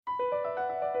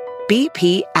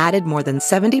BP added more than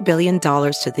 $70 billion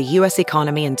to the U.S.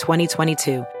 economy in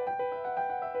 2022.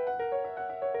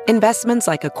 Investments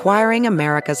like acquiring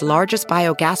America's largest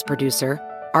biogas producer,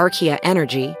 Archaea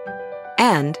Energy,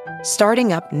 and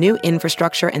starting up new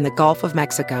infrastructure in the Gulf of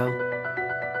Mexico.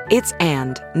 It's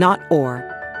and, not or.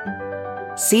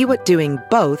 See what doing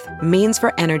both means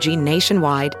for energy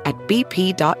nationwide at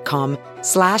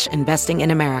bp.com/investing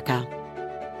in America.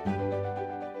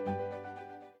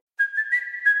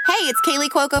 Hey, it's Kaylee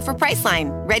Cuoco for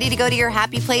Priceline. Ready to go to your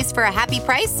happy place for a happy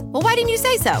price? Well, why didn't you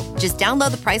say so? Just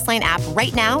download the Priceline app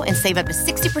right now and save up to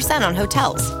 60% on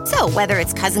hotels. So whether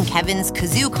it's Cousin Kevin's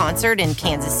Kazoo Concert in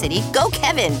Kansas City, go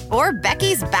Kevin, or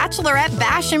Becky's Bachelorette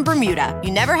Bash in Bermuda,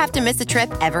 you never have to miss a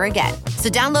trip ever again. So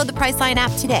download the Priceline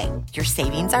app today. Your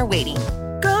savings are waiting.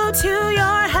 Go to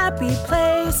your happy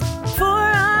place for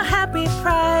a happy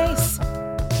price.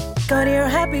 Go to your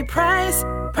happy price,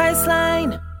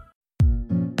 Priceline.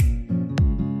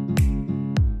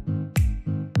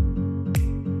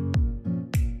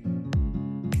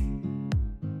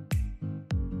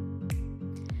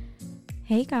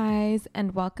 Hey guys,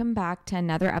 and welcome back to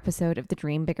another episode of the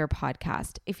Dream Bigger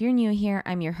podcast. If you're new here,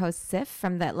 I'm your host, Sif,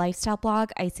 from the lifestyle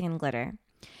blog, Icing and Glitter.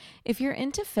 If you're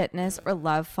into fitness or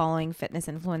love following fitness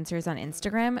influencers on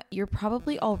Instagram, you're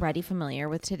probably already familiar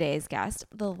with today's guest,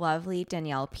 the lovely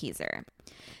Danielle Peazer.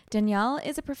 Danielle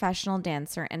is a professional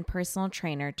dancer and personal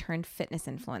trainer turned fitness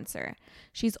influencer.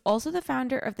 She's also the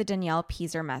founder of the Danielle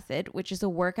Peazer method, which is a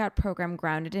workout program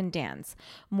grounded in dance,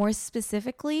 more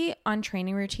specifically on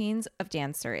training routines of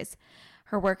dancers.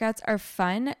 Her workouts are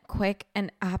fun, quick,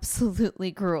 and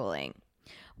absolutely grueling.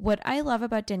 What I love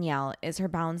about Danielle is her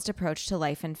balanced approach to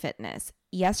life and fitness.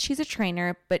 Yes, she's a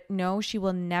trainer, but no, she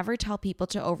will never tell people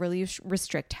to overly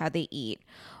restrict how they eat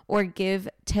or give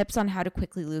tips on how to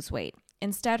quickly lose weight.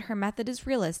 Instead, her method is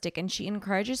realistic and she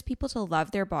encourages people to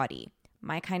love their body.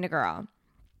 My kind of girl.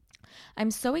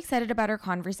 I'm so excited about our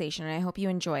conversation and I hope you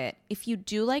enjoy it. If you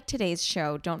do like today's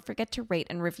show, don't forget to rate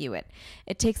and review it.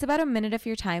 It takes about a minute of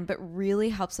your time, but really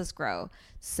helps us grow.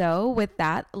 So with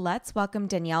that, let's welcome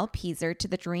Danielle Peazer to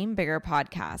the Dream Bigger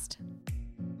podcast.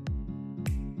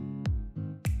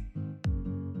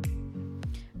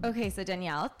 Okay, so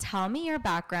Danielle, tell me your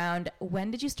background.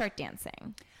 When did you start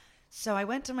dancing? So I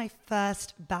went to my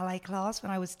first ballet class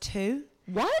when I was 2.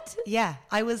 What? Yeah,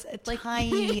 I was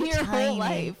tiny. Whole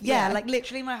life. Yeah, like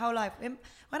literally my whole life. When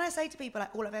I say to people,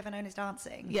 like, all I've ever known is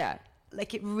dancing. Yeah.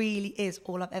 Like, it really is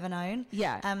all I've ever known.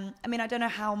 Yeah. I mean, I don't know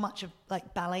how much of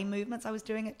like ballet movements I was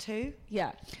doing at 2.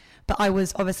 Yeah. But I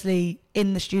was obviously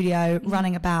in the studio,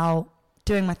 running about,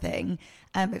 doing my thing.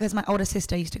 Because my older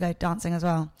sister used to go dancing as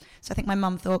well. So I think my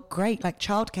mum thought, great, like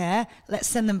childcare, let's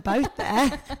send them both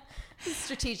there.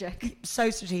 Strategic. So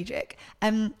strategic.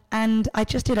 And I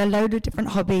just did a load of different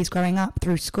hobbies growing up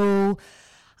through school.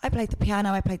 I played the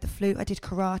piano, I played the flute, I did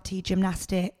karate,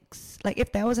 gymnastics. Like,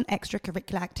 if there was an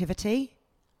extracurricular activity,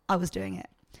 I was doing it.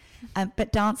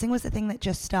 But dancing was the thing that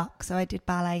just stuck. So I did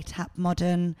ballet, tap,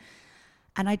 modern.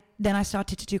 And then I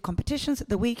started to do competitions at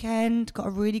the weekend, got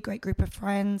a really great group of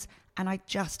friends, and I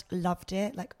just loved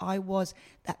it. Like, I was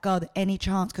that girl that any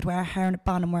chance could wear a hair in a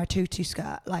bun and wear a tutu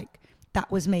skirt. Like, that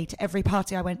was me to every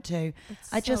party I went to.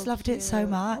 I just loved it so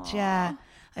much. Aww. Yeah,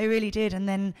 I really did. And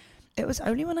then it was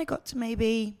only when I got to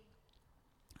maybe,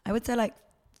 I would say like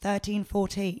 13,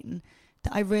 14,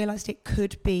 that I realized it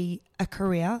could be a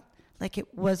career. Like,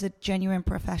 it was a genuine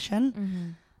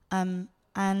profession. Mm-hmm.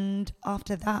 And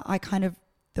after that, I kind of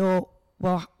thought,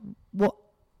 well,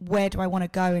 where do I want to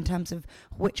go in terms of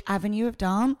which avenue of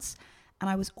dance? And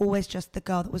I was always just the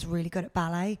girl that was really good at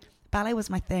ballet. Ballet was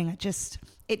my thing. It just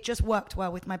worked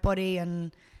well with my body,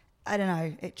 and I don't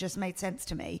know, it just made sense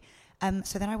to me.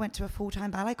 So then I went to a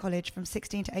full-time ballet college from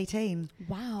 16 to 18.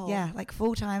 Wow. Yeah, like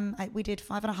full-time. We did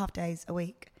 5.5 days a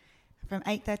week from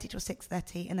 8:30 till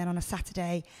 6:30, and then on a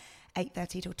Saturday,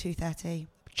 8:30 till 2:30,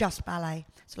 just ballet.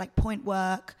 So like point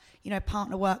work,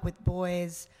 partner work with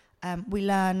boys. We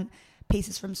learn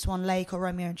pieces from Swan Lake or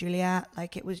Romeo and Juliet.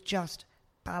 Like, it was just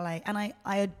ballet. And I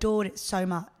adored it so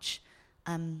much.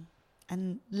 And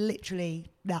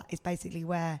literally that is basically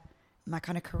where my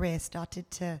kind of career started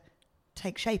to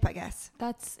take shape, I guess.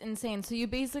 That's insane. So you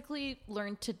basically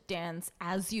learned to dance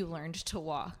as you learned to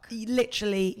walk.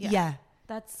 Literally, yeah.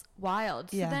 That's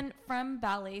wild. So yeah. Then from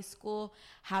ballet school,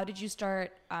 how did you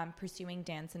start pursuing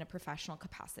dance in a professional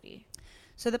capacity?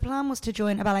 So the plan was to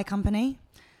join a ballet company,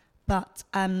 but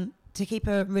to keep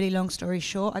a really long story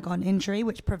short, I got an injury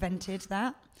which prevented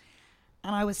that.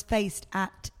 And I was faced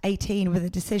at 18 with a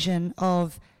decision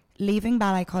of leaving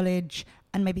ballet college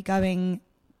and maybe going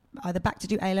either back to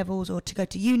do A-levels or to go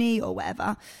to uni or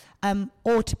whatever,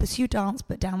 or to pursue dance,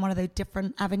 but down one of those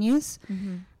different avenues.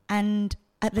 And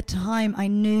at the time, I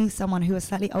knew someone who was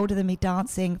slightly older than me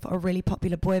dancing for a really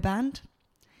popular boy band.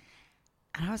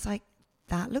 And I was like,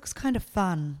 that looks kind of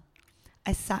fun.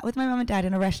 I sat with my mum and dad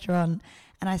in a restaurant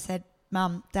and I said,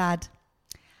 Mum, Dad,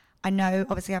 I know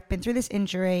obviously I've been through this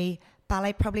injury.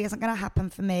 Ballet probably isn't going to happen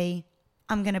for me.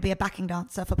 I'm going to be a backing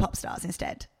dancer for pop stars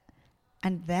instead.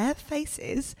 And their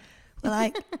faces were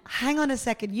like, hang on a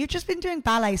second, you've just been doing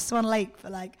ballet Swan Lake for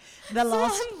like the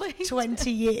last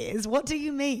 20 years. What do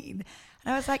you mean?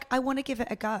 And I was like, I want to give it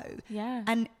a go. Yeah.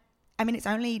 And I mean, it's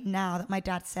only now that my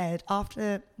dad said,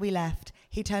 after we left,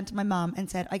 he turned to my mum and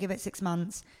said, I give it 6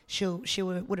 months, she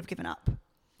would have given up.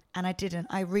 And I didn't.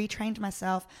 I retrained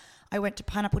myself. I went to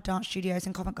Pineapple Dance Studios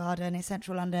in Covent Garden in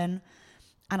central London,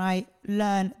 and I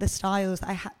learned the styles that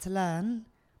I had to learn.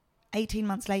 18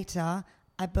 months later,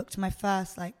 I booked my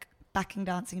first like backing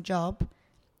dancing job.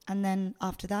 And then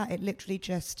after that, it literally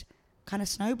just kind of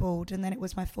snowballed. And then it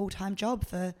was my full-time job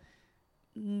for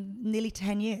nearly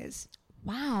 10 years.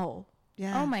 Wow.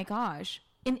 Yeah. Oh my gosh.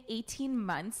 In 18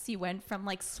 months, you went from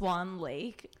like Swan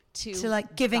Lake to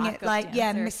like giving it like, dancer.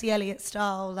 yeah, Missy Elliott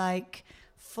style, like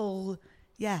full,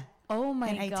 yeah. Oh my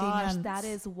in 18 gosh, months. that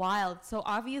is wild. So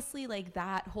obviously like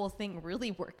that whole thing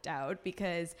really worked out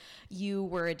because you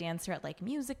were a dancer at like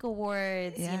music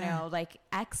awards, Yeah. you know, like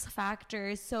X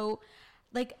Factor. So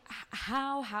like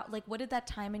how like what did that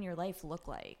time in your life look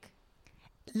like?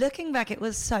 Looking back, it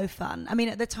was so fun. I mean,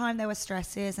 at the time there were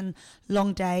stresses and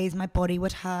long days, my body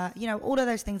would hurt, you know, all of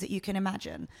those things that you can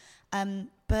imagine.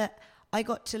 But I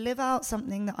got to live out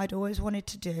something that I'd always wanted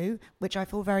to do, which I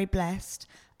feel very blessed,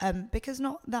 because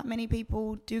not that many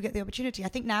people do get the opportunity. I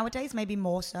think nowadays maybe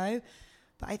more so,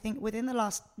 but I think within the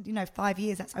last, 5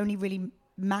 years, that's only really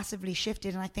massively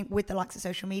shifted. And I think with the likes of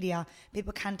social media,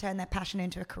 people can turn their passion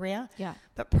into a career. Yeah.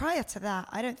 But prior to that,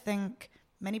 I don't think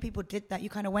many people did that. You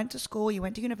kind of went to school, you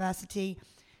went to university,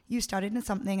 you studied in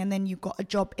something, and then you got a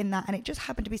job in that. And it just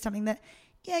happened to be something that,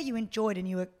 yeah, you enjoyed and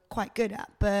you were quite good at.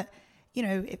 But,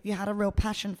 if you had a real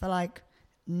passion for like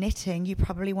knitting, you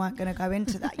probably weren't going to go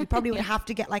into that. You probably would have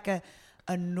to get like a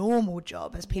normal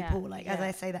job, as people as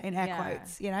I say that in air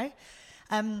quotes,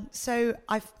 So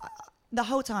the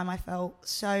whole time I felt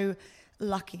so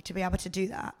lucky to be able to do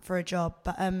that for a job.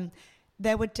 But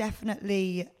there were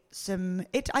definitely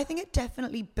I think it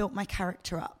definitely built my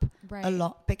character up a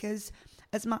lot, because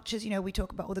as much as, we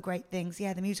talk about all the great things,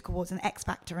 the music awards and X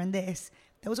Factor and this,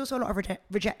 there was also a lot of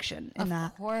rejection in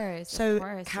that. So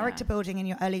character building in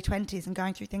your early 20s and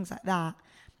going through things like that,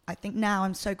 I think now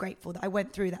I'm so grateful that I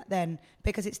went through that then,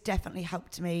 because it's definitely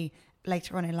helped me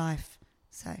later on in life.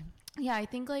 So yeah, I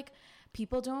think like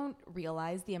people don't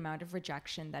realize the amount of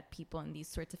rejection that people in these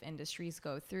sorts of industries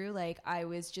go through. Like I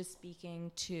was just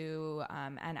speaking to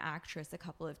an actress a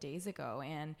couple of days ago,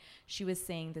 and she was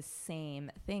saying the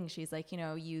same thing. She's like,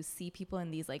 you see people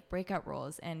in these like breakout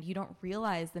roles and you don't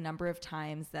realize the number of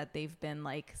times that they've been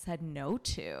like said no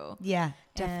to. Yeah,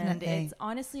 definitely. And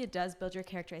honestly, it does build your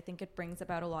character. I think it brings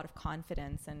about a lot of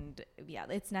confidence, and yeah,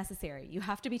 it's necessary. You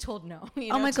have to be told no.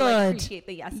 Oh my God. Like, appreciate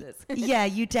the yeses. Yeah,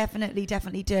 you definitely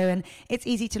do. And it's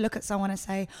easy to look at someone and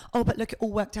say, oh, but look, it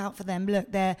all worked out for them.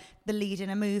 Look, they're the lead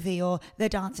in a movie, or they're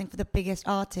dancing for the biggest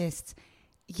artists.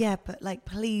 Yeah, but like,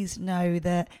 please know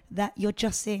that you're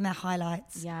just seeing their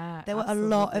highlights. Yeah, there were a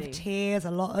lot of tears,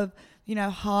 a lot of,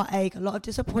 heartache, a lot of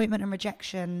disappointment and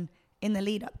rejection in the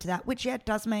lead up to that, which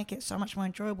does make it so much more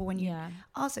enjoyable when you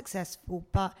are successful,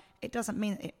 but it doesn't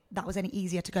mean that was any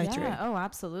easier to go through. Oh,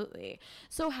 absolutely.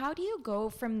 So how do you go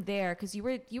from there? Because you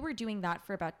were doing that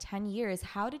for about 10 years.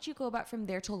 How did you go about from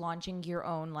there to launching your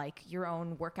own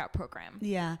workout program?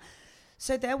 Yeah.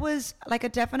 So there was like a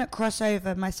definite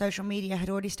crossover. My social media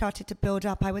had already started to build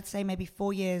up, I would say maybe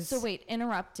 4 years. So wait,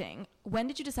 interrupting. When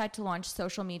did you decide to launch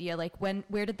social media? Like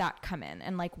where did that come in,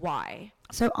 and like why?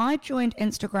 So I joined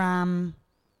Instagram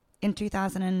in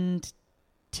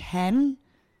 2010.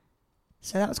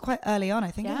 So that was quite early on,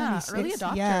 I think. Yeah, early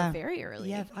adopter, very early.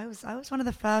 Yeah, I was one of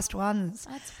the first ones.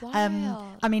 That's wild.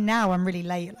 I mean, now I'm really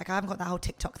late. Like I haven't got that whole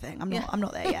TikTok thing. I'm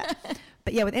not there yet.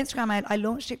 But yeah, with Instagram, I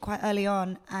launched it quite early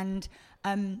on, and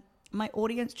my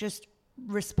audience just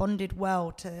responded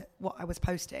well to what I was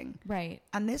posting. Right.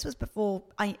 And this was before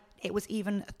it was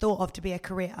even thought of to be a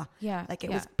career. Yeah. Like it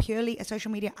was purely a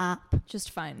social media app. Just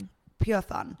fun. Pure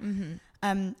fun. Mm-hmm.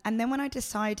 And then when I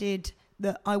decided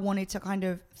that I wanted to kind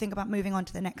of think about moving on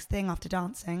to the next thing after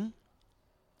dancing,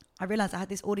 I realized I had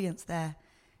this audience there,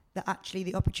 that actually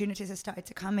the opportunities had started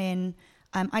to come in.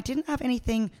 I didn't have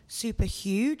anything super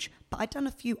huge, but I'd done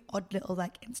a few odd little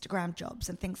like Instagram jobs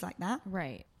and things like that.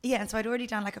 Right. Yeah, and so I'd already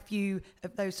done like a few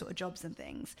of those sort of jobs and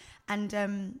things. And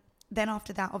then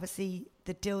after that, obviously,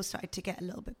 the deals started to get a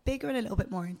little bit bigger and a little bit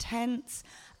more intense.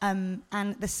 And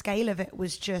the scale of it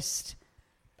was just,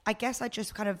 I guess I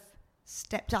just kind of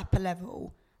stepped up a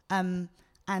level. And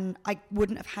I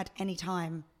wouldn't have had any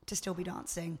time to still be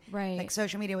dancing. Right. Like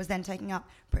social media was then taking up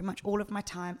pretty much all of my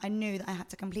time. I knew that I had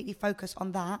to completely focus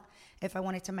on that if I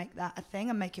wanted to make that a thing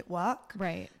and make it work.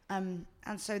 Right. And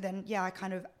so then, I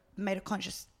kind of made a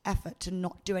conscious effort to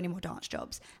not do any more dance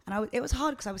jobs. And it was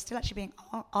hard because I was still actually being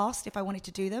asked if I wanted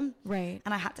to do them. Right.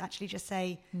 And I had to actually just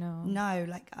say no.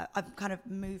 Like I've kind of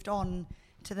moved on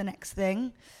to the next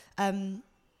thing. And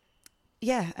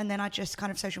then I just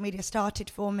kind of, social media started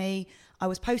for me. I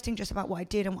was posting just about what I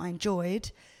did and what I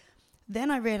enjoyed.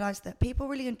 Then I realized that people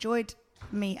really enjoyed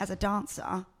me as a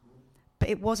dancer, but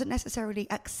it wasn't necessarily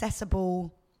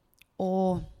accessible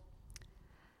or,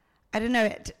 I don't know,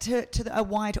 to a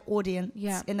wide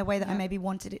audience in the way that I maybe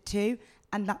wanted it to.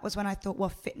 And that was when I thought, well,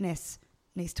 fitness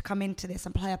needs to come into this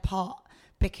and play a part,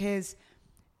 because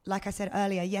like I said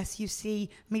earlier, yes, you see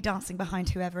me dancing behind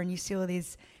whoever and you see all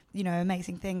these,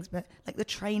 amazing things, but like the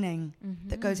training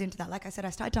that goes into that. Like I said, I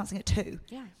started dancing at 2.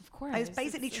 Yeah, of course. I was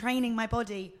basically training my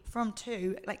body from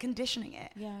 2, like conditioning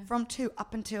it from 2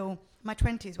 up until my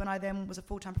 20s, when I then was a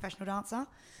full-time professional dancer.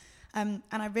 And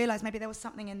I realized maybe there was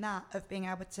something in that of being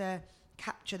able to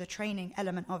capture the training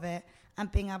element of it and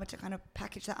being able to kind of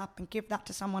package that up and give that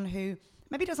to someone who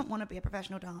maybe doesn't want to be a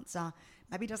professional dancer,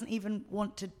 maybe doesn't even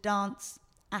want to dance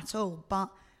at all, but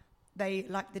they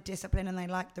like the discipline and they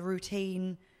like the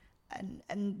routine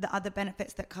and the other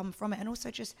benefits that come from it, and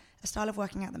also just a style of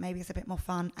working out that maybe is a bit more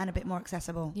fun and a bit more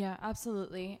accessible. Yeah,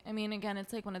 absolutely. I mean, again,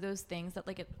 it's like one of those things that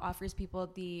like it offers people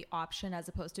the option as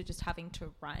opposed to just having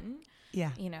to run.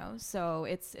 Yeah. So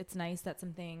it's nice that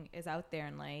something is out there.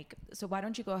 And like, so why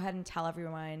don't you go ahead and tell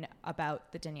everyone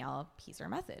about the Danielle Peazer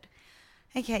method?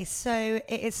 Okay, so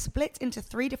it is split into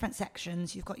 3 different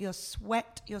sections. You've got your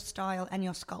sweat, your style, and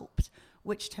your sculpt,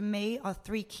 which to me are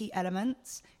 3 key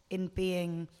elements in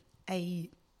being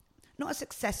not a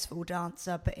successful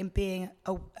dancer, but in being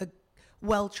a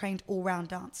well-trained all-round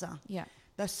dancer. Yeah.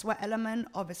 The sweat element,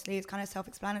 obviously, is kind of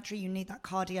self-explanatory. You need that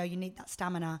cardio, you need that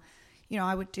stamina.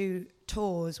 I would do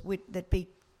tours that'd be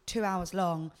 2 hours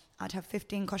long. I'd have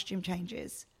 15 costume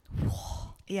changes.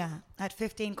 Yeah, I had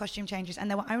 15 costume changes, and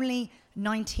there were only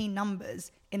 19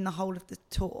 numbers in the whole of the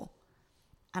tour,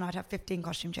 and I'd have 15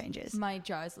 costume changes. My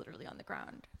jaw is literally on the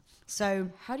ground. So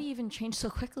how do you even change so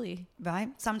quickly? Right.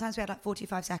 Sometimes we had like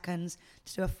 45 seconds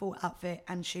to do a full outfit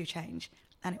and shoe change.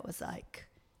 And it was like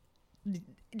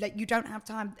you don't have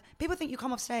time. People think you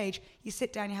come off stage, you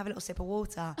sit down, you have a little sip of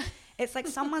water. It's like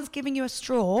someone's giving you a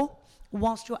straw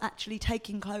whilst you're actually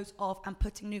taking clothes off and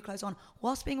putting new clothes on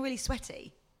whilst being really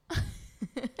sweaty.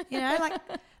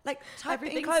 Like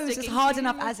typing clothes is hard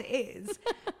enough as it is.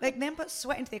 Like then put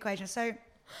sweat into the equation. So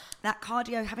that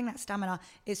cardio, having that stamina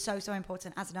is so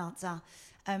important as a dancer.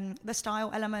 The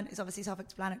style element is obviously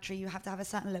self-explanatory. You have to have a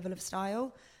certain level of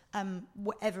style,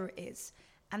 whatever it is.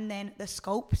 And then the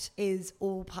sculpt is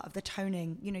all part of the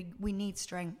toning. We need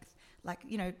strength. Like,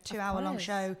 2-hour long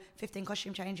show, 15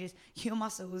 costume changes, your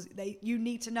muscles, you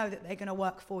need to know that they're going to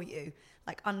work for you,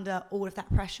 like under all of that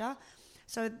pressure.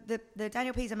 So the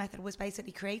Danielle Peazer method was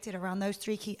basically created around those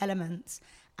 3 key elements,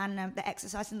 and the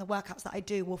exercise and the workouts that I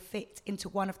do will fit into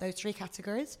one of those 3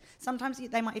 categories. Sometimes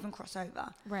they might even cross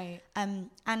over. Right. And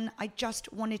I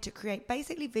just wanted to create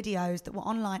basically videos that were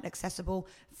online, accessible,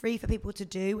 free for people to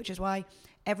do, which is why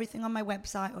everything on my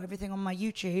website or everything on my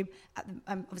YouTube,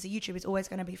 obviously YouTube is always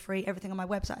going to be free. Everything on my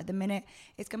website at the minute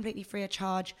is completely free of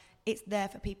charge. It's there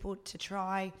for people to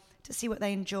try, to see what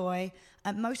they enjoy.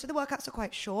 Most of the workouts are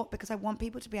quite short because I want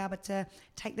people to be able to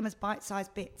take them as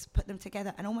bite-sized bits, put them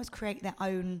together and almost create their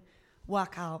own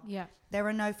workout. Yeah. There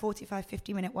are no 45,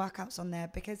 50-minute workouts on there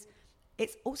because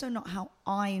it's also not how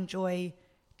I enjoy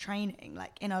training,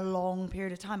 like in a long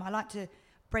period of time. I like to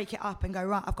break it up and go,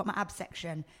 right, I've got my abs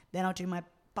section, then I'll do my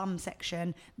bum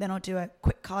section, then I'll do a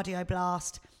quick cardio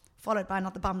blast, followed by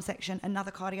another bum section,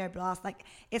 another cardio blast. Like,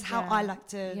 it's how I like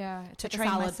to like train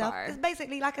myself. Bar. It's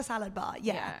basically like a salad bar.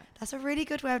 Yeah. That's a really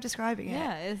good way of describing it.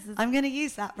 Yeah. I'm going to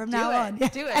use that from now on.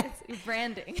 Do it. It's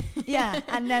branding. Yeah.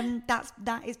 And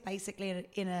that is basically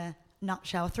in a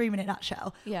nutshell, 3-minute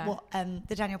nutshell, what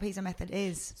the Danielle Peazer method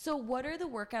is. So what are the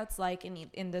workouts like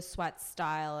in the sweat,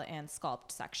 style, and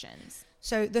sculpt sections?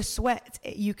 So the sweat,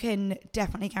 you can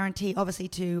definitely guarantee, obviously,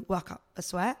 to work up a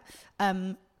sweat.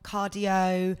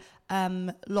 Cardio,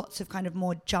 lots of kind of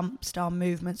more jump style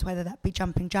movements, whether that be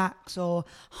jumping jacks or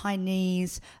high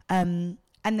knees. And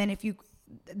then if you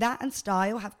that and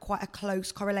style have quite a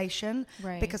close correlation,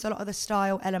 Right. because a lot of the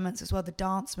style elements as well, the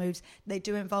dance moves, they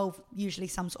do involve usually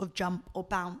some sort of jump or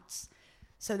bounce.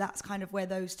 So that's kind of where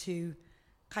those two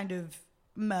kind of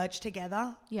merge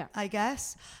together, Yeah. I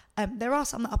guess. There are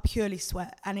some that are purely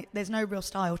sweat, and there's no real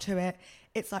style to it.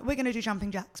 It's like, we're going to do jumping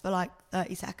jacks for like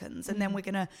 30 seconds, and then we're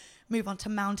going to move on to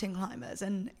mountain climbers.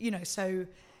 And, you know, so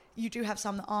you do have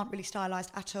some that aren't really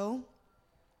stylized at all.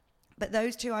 But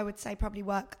those two, I would say, probably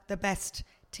work the best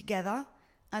together.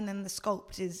 And then the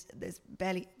sculpt there's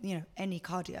barely, you know, any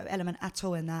cardio element at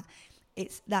all in that.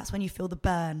 That's when you feel the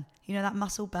burn. You know, that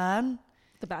muscle burn?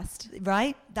 The best.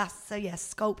 Right?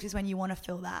 Sculpt is when you want to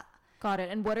feel that. Got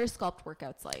it. And what are sculpt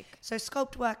workouts like? So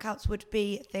sculpt workouts would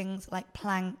be things like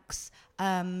planks,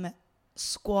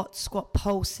 squat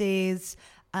pulses,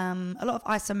 a lot of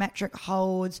isometric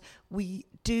holds. We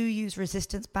do use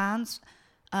resistance bands,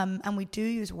 and we do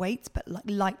use weights, but like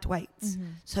light weights.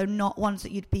 So not ones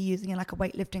that you'd be using in like a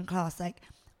weightlifting class. Like,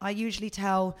 I usually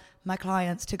tell my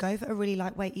clients to go for a really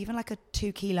light weight, even like a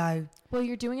 2 kilo. Well,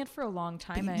 you're doing it for a long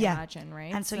time, I imagine,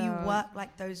 right? And so you work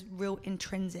like those real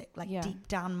intrinsic, like deep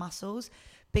down muscles,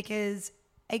 because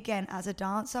again, as a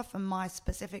dancer, for my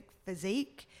specific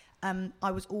physique, I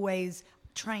was always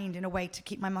trained in a way to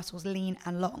keep my muscles lean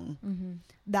and long.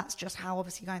 That's just how,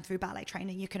 obviously, going through ballet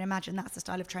training, you can imagine that's the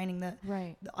style of training that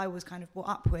I was kind of brought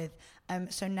up with.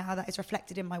 So now that is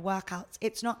reflected in my workouts.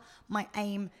 It's not my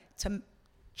aim to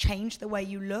change the way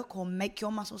you look or make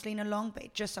your muscles lean and long, but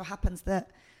it just so happens that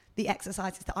the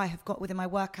exercises that I have got within my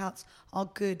workouts are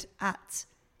good at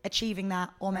achieving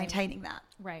that or maintaining that.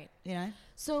 Right. You know?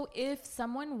 So if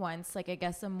someone wants, like, I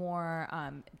guess a more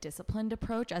disciplined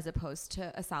approach as opposed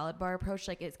to a salad bar approach,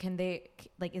 like,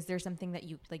 is there something that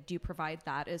you, like, do you provide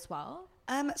that as well?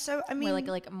 So, I mean... Where,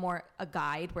 like more a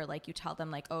guide where, like, you tell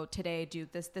them, like, oh, today do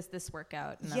this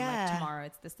workout, and then, like, tomorrow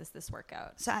it's this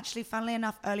workout. So actually, funnily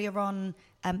enough, earlier on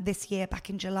this year, back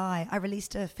in July, I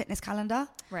released a fitness calendar.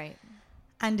 Right.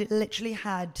 And it literally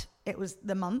it was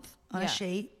the month on a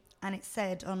sheet, and it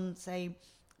said on, say,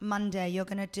 Monday, you're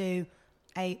going to do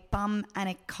a bum and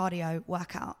a cardio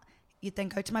workout. You'd then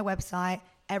go to my website.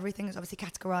 Everything is obviously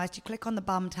categorized. You click on the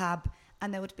bum tab,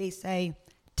 and there would be, say,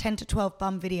 10 to 12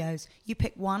 bum videos. You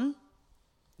pick one,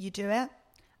 you do it.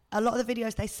 A lot of the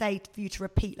videos, they say for you to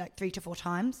repeat like 3 to 4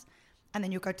 times, and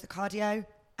then you'll go to the cardio,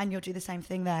 and you'll do the same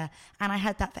thing there. And I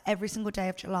had that for every single day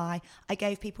of July. I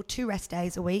gave people 2 rest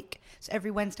days a week. So every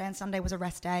Wednesday and Sunday was a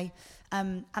rest day.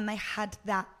 And they had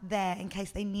that there in case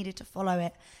they needed to follow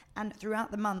it. And throughout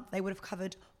the month, they would have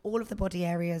covered all of the body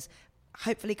areas,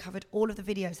 hopefully covered all of the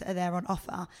videos that are there on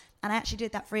offer. And I actually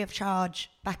did that free of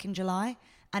charge back in July.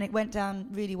 And it went down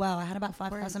really well. I had about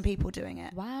 5,000 people doing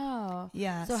it. Wow.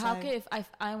 Yeah. So how if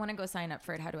I want to go sign up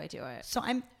for it, how do I do it? So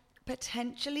I'm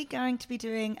potentially going to be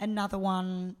doing another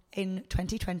one in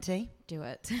 2020. Do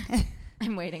it.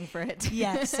 I'm waiting for it.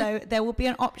 Yeah, so there will be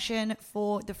an option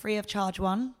for the free of charge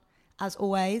one, as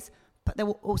always, but there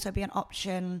will also be an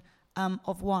option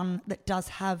of one that does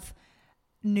have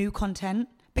new content,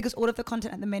 because all of the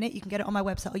content at the minute, you can get it on my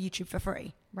website or YouTube for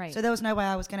free. Right. So there was no way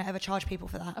I was going to ever charge people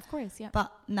for that. Of course, yeah.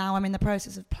 But now I'm in the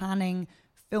process of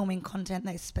filming content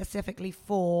that is specifically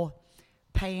for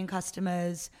paying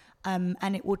customers,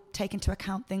 and it will take into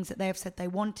account things that they have said they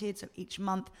wanted. So each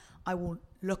month I will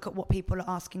look at what people are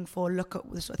asking for, look at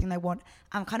the sort of thing they want,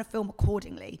 and kind of film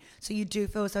accordingly. So you do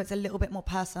feel as though it's a little bit more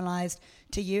personalized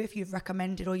to you if you've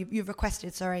recommended or you've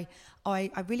requested, I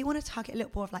really want to target a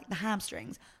little more of like the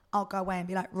hamstrings. I'll go away and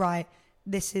be like, right,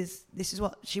 this is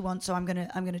what she wants, so I'm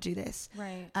gonna do this.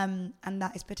 Right. And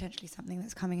that is potentially something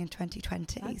that's coming in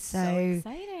 2020. That's so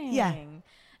exciting. Yeah.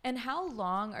 And how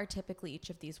long are typically each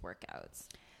of these workouts?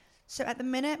 So at the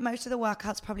minute, most of the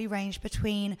workouts probably range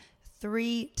between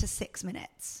 3 to 6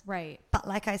 minutes. Right. But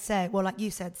like I said, like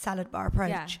you said, salad bar approach.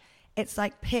 Yeah. It's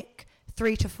like pick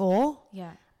 3 to 4.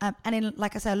 Yeah. And in,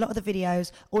 like I said, a lot of the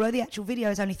videos, although the actual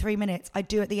video is only 3 minutes, I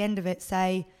do at the end of it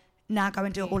say, now go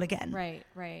and do it all again. Right.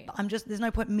 But there's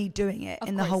no point in me doing it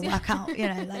in the whole workout. You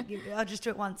know, like I'll just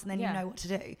do it once and then you know what to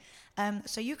do.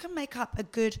 So you can make up a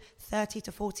good 30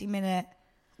 to 40 minute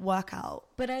workout.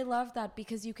 But I love that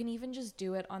because you can even just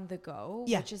do it on the go,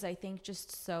 which is, I think,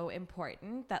 just so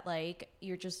important that like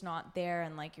you're just not there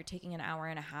and like you're taking an hour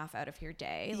and a half out of your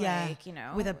day. Yeah. Like, you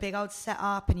know, with a big old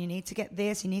setup and you need to get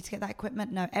this, you need to get that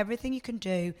equipment. No, everything you can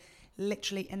do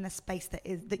literally in the space that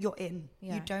you're in.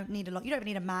 Yeah. You don't need a lot. You don't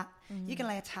even need a mat. Mm-hmm. You can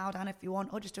lay a towel down if you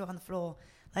want or just do it on the floor.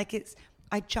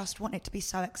 I just want it to be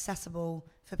so accessible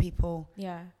for people.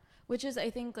 Yeah. Which is,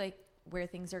 I think, like, where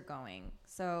things are going.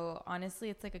 So honestly,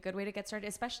 it's like a good way to get started,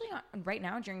 especially right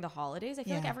now during the holidays. I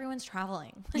feel like everyone's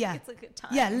traveling. Like, it's a good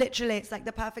time. Yeah, literally, it's like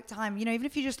the perfect time. You know, even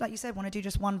if you just, like you said, want to do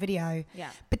just one video. Yeah.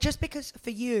 But just because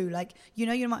for you, like, you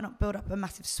know, you might not build up a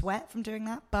massive sweat from doing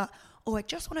that, but, I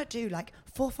just want to do like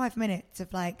 4 or 5 minutes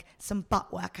of like some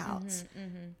butt workouts.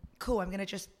 Cool, I'm going to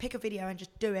just pick a video and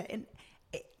just do it. And,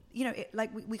 you know,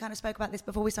 like we kind of spoke about this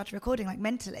before we started recording, like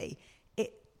mentally,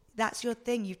 that's your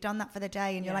thing. You've done that for the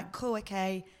day and you're like, cool,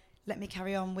 okay, let me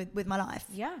carry on with my life.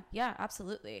 Yeah,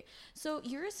 absolutely. So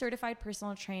you're a certified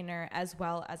personal trainer as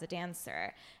well as a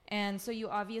dancer. And so you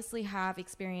obviously have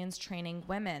experience training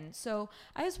women. So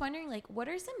I was wondering, like, what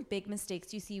are some big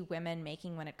mistakes you see women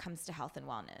making when it comes to health and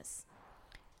wellness?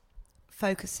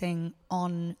 Focusing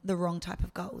on the wrong type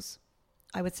of goals,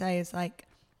 I would say, is like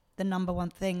the number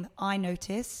one thing that I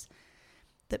notice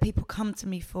that people come to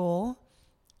me for,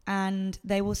 and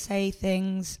they will say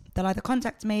things. They'll either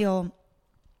contact me or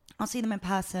I'll see them in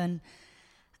person,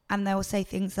 and they will say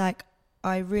things like,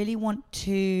 I really want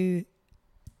to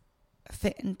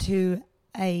fit into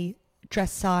a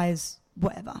dress size,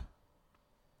 whatever.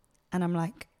 And I'm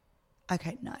like,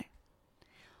 okay, no.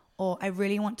 Or I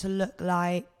really want to look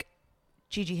like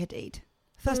Gigi Hadid.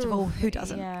 First of all, who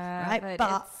doesn't? Yeah, right?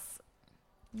 But it's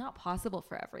not possible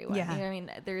for everyone. Yeah. I mean,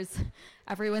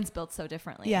 everyone's built so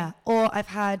differently. Yeah. Or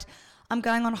I'm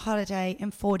going on holiday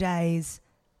in 4 days.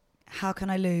 How can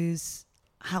I lose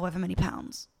however many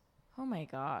pounds? Oh my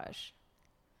gosh.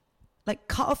 Like,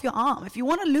 cut off your arm. If you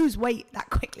want to lose weight that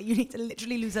quickly, you need to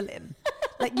literally lose a limb.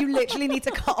 Like, you literally need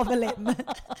to cut off a limb.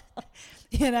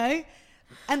 You know?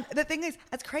 And the thing is,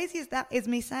 as crazy as that is,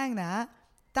 me saying that,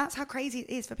 that's how crazy it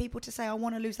is for people to say, I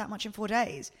want to lose that much in 4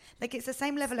 days. Like, it's the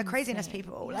same level of craziness,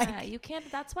 people. Yeah, like, you can't.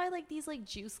 That's why, like, these, like,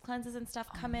 juice cleanses and stuff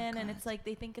come in, and it's like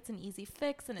they think it's an easy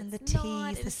fix, and and it's the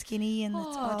not. teas, the skinny, and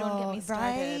don't get me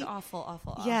started. Right?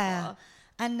 Awful. Yeah.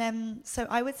 And so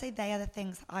I would say they are the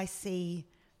things that I see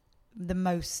the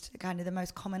most, kind of the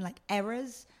most common, like,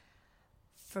 errors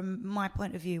from my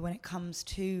point of view when it comes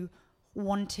to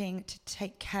wanting to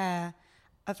take care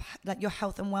of, like, your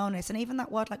health and wellness. And even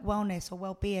that word, like, wellness or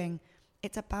well-being,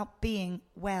 it's about being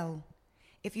well.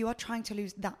 If you are trying to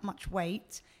lose that much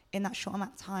weight in that short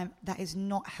amount of time, that is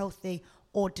not healthy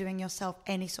or doing yourself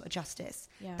any sort of justice.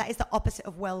 Yeah. That is the opposite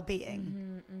of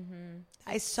well-being.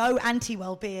 That is so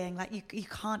anti-well-being. Like, you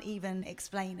can't even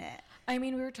explain it. I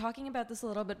mean, we were talking about this a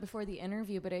little bit before the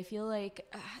interview, but I feel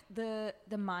like the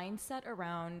mindset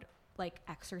around, like,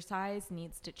 exercise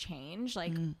needs to change,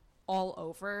 like, all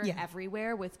over,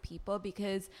 everywhere with people,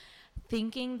 because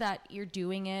thinking that you're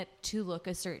doing it to look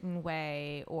a certain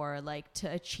way or, like, to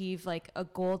achieve, like, a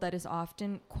goal that is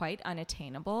often quite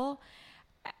unattainable.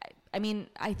 I mean,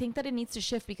 I think that it needs to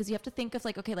shift, because you have to think of,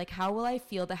 like, okay, like, how will I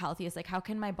feel the healthiest? Like, how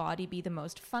can my body be the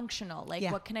most functional?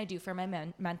 Like, what can I do for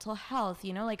my mental health?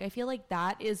 You know, like, I feel like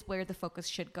that is where the focus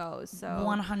should go. So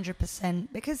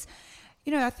 100%, because,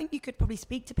 you know, I think you could probably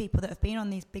speak to people that have been on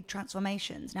these big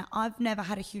transformations. Now, I've never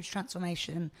had a huge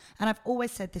transformation, and I've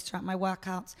always said this throughout my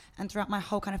workouts and throughout my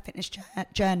whole kind of fitness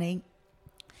journey.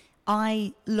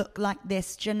 I look like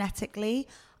this genetically.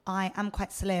 I am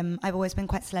quite slim. I've always been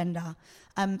quite slender.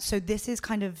 So this is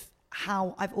kind of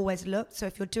how I've always looked. So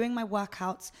if you're doing my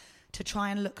workouts to try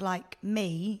and look like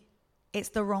me, it's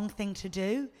the wrong thing to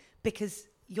do, because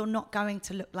you're not going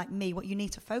to look like me. What you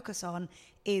need to focus on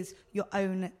is your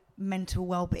own mental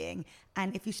well-being.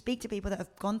 And if you speak to people that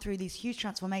have gone through these huge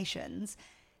transformations,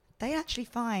 they actually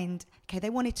find, okay,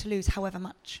 they wanted to lose however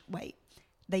much weight.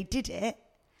 They did it.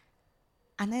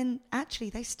 And then actually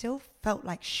they still felt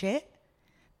like shit,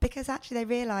 because actually they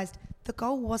realized the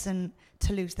goal wasn't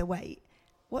to lose the weight.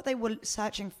 What they were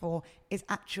searching for is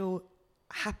actual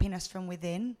happiness from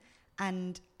within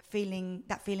and feeling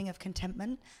of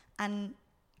contentment. And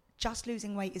just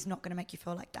losing weight is not going to make you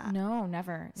feel like that. No,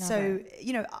 never. So,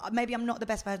 you know, maybe I'm not the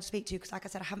best person to speak to, because, like I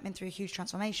said, I haven't been through a huge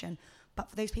transformation. But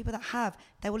for those people that have,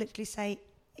 they will literally say,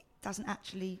 it doesn't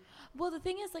actually... Well, the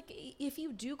thing is, like, if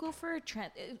you do go for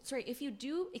if you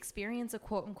do experience a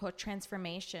quote unquote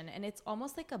transformation, and it's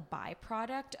almost like a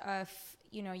byproduct of,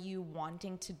 you know, you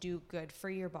wanting to do good for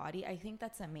your body, I think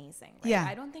that's amazing. Right? Yeah.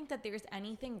 I don't think that there's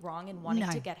anything wrong in wanting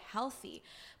to get healthy.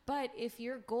 But if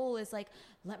your goal is like,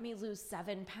 let me lose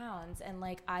 7 pounds and,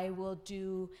 like, I will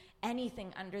do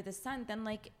anything under the sun, then,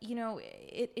 like, you know,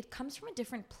 it comes from a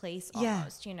different place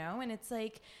almost, you know? And it's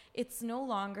like, it's no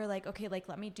longer like, okay, like,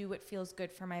 let me do what feels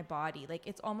good for my body. Like,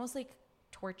 it's almost like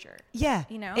torture. Yeah.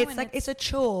 You know? It's like, it's a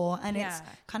chore, and it's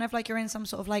kind of like you're in some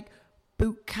sort of, like,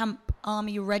 boot camp,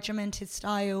 army regimented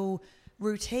style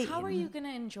routine. How are you going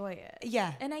to enjoy it?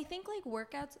 Yeah. And I think like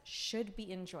workouts should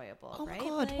be enjoyable, Oh right? my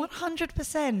God, Like,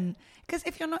 100%. Because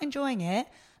if you're not enjoying it,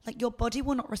 like your body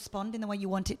will not respond in the way you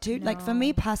want it to. No. Like for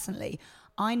me personally,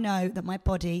 I know that my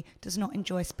body does not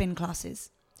enjoy spin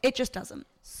classes. It just doesn't.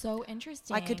 so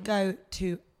interesting. I could go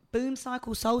to Boom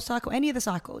Cycle, Soul Cycle, any of the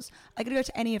cycles. I could go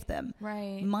to any of them.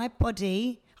 Right. My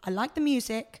body, I like the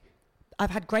music.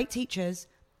 I've had great teachers.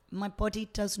 My body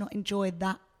does not enjoy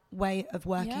that way of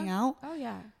working out. Oh,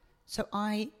 yeah. So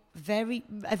I've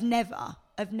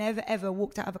never ever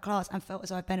walked out of a class and felt as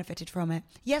though I've benefited from it.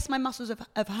 Yes, my muscles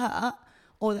have hurt,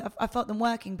 or I felt them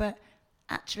working, but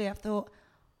actually I've thought,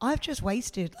 I've just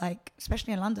wasted, like,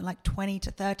 especially in London, like 20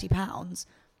 to 30 pounds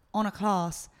on a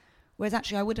class. Whereas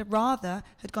actually I would have rather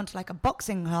had gone to like a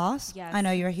boxing class. Yes. I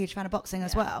know you're a huge fan of boxing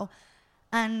as Yeah. well.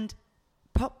 And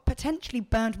potentially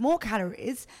burned more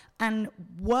calories and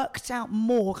worked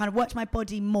my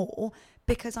body more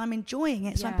because I'm enjoying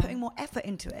it. So I'm Yeah. putting more effort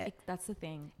into it. That's the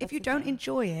thing. If you don't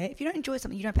enjoy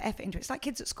something, you don't put effort into it. It's like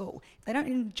kids at school. If they don't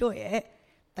enjoy it,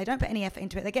 they don't put any effort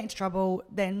into it, they get into trouble,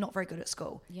 they're not very good at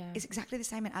school. Yeah. It's exactly the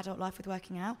same in adult life with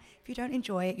working out. If you don't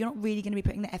enjoy it, you're not really going to be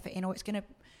putting the effort in, or it's going to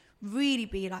really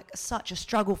be like such a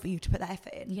struggle for you to put that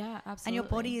effort in. Yeah, absolutely. And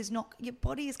your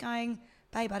body is going,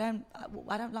 babe, I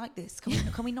don't like this.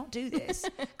 Can we not do this?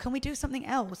 Can we do something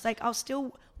else? Like, I'll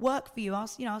still work for you. I'll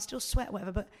still sweat,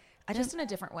 whatever, but just in a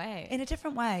different way. in a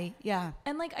different way. Yeah.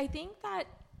 And like, I think that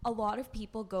a lot of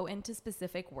people go into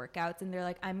specific workouts and they're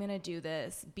like, I'm going to do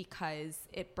this because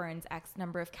it burns X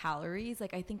number of calories.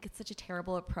 Like, I think it's such a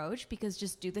terrible approach, because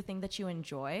just do the thing that you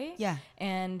enjoy. Yeah.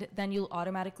 And then you'll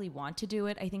automatically want to do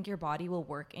it. I think your body will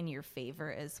work in your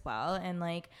favor as well. And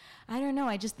like, I don't know,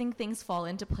 I just think things fall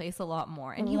into place a lot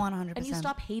more. And 100%. And you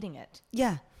stop hating it.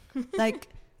 Yeah. Like,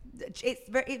 it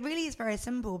really is very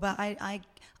simple, but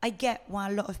I get why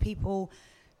a lot of people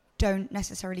don't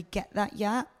necessarily get that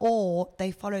yet, or they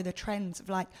follow the trends of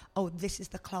like, oh, this is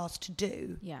the class to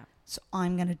do, Yeah. so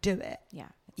I'm going to do it. Yeah.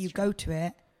 You go to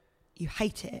it, you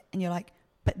hate it, and you're like,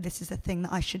 but this is the thing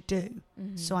that I should do,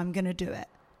 so I'm going to do it.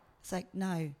 It's like,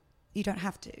 no, you don't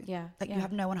have to. Yeah, Like, yeah. you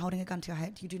have no one holding a gun to your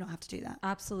head. You do not have to do that.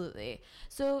 Absolutely.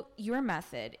 So your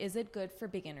method, is it good for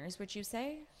beginners, would you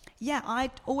say? Yeah,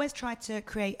 I always try to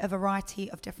create a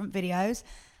variety of different videos,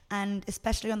 and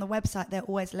especially on the website, they're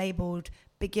always labeled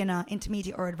beginner,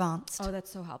 intermediate, or advanced. Oh,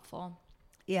 that's so helpful.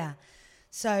 Yeah.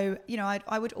 So,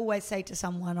 I would always say to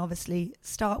someone, obviously,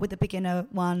 start with the beginner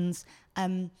ones.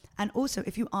 And also,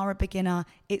 if you are a beginner,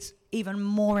 it's even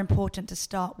more important to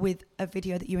start with a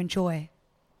video that you enjoy.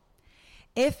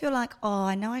 If you're like, oh,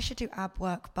 I know I should do ab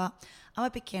work, but I'm a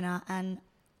beginner and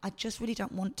I just really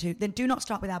don't want to, then do not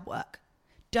start with ab work.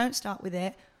 Don't start with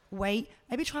it. Wait,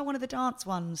 maybe try one of the dance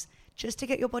ones just to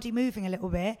get your body moving a little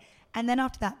bit. And then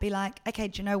after that, be like, okay,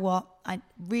 do you know what?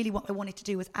 What I wanted to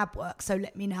do was ab work. So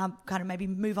let me now kind of maybe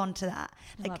move on to that.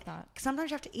 I love that. Sometimes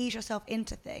you have to ease yourself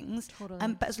into things.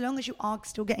 Totally. But as long as you are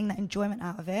still getting that enjoyment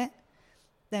out of it,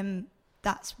 then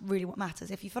that's really what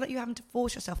matters. If you feel like you're having to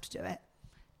force yourself to do it,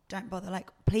 don't bother. Like,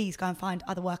 please go and find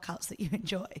other workouts that you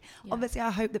enjoy. Yeah. Obviously,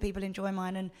 I hope that people enjoy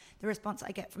mine, and the response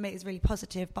I get from it is really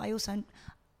positive. But I also,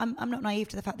 I'm not naive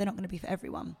to the fact they're not going to be for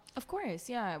everyone. Of course,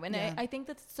 yeah. And Yeah. I think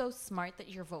that's so smart that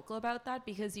you're vocal about that,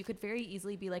 because you could very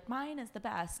easily be like, mine is the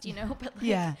best, But like,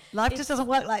 Yeah, life just doesn't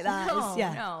work like that.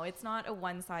 No, it's not a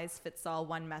one size fits all,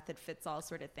 one method fits all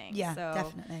sort of thing. Yeah, so,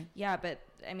 definitely. Yeah, but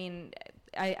I mean,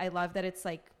 I love that it's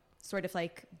like sort of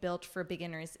like built for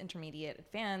beginners, intermediate,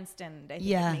 advanced, and I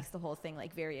think it makes the whole thing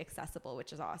like very accessible,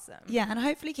 which is awesome. Yeah, and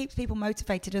hopefully keeps people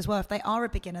motivated as well. If they are a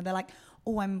beginner, they're like,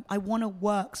 oh, I want to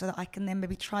work so that I can then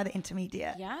maybe try the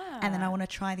intermediate. Yeah. And then I want to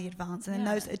try the advanced. And then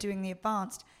those that are doing the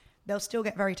advanced, they'll still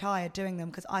get very tired doing them,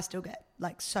 because I still get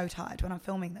like so tired when I'm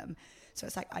filming them. So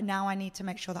it's like, now I need to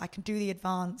make sure that I can do the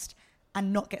advanced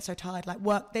and not get so tired. Like,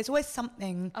 work, there's always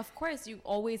something. Of course, you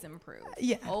always improve.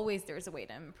 Yeah. Always there's a way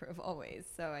to improve, always.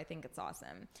 So I think it's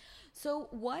awesome. So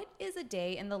what is a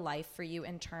day in the life for you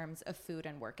in terms of food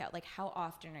and workout? Like, how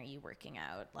often are you working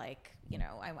out? Like,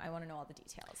 I want to know all the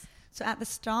details. So at the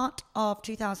start of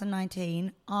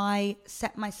 2019, I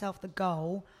set myself the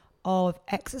goal of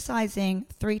exercising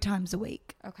 3 times a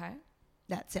week. Okay.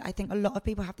 That's it. I think a lot of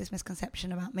people have this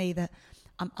misconception about me that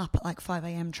I'm up at like 5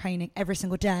 a.m. training every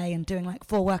single day and doing like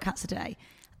 4 workouts a day.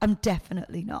 I'm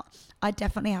definitely not. I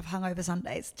definitely have hungover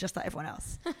Sundays, just like everyone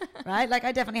else, right? Like,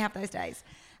 I definitely have those days.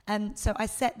 And so I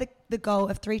set the goal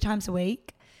of 3 times a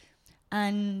week,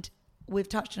 and we've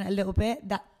touched on it a little bit.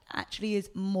 That actually is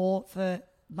more for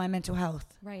my mental health,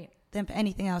 Right. than for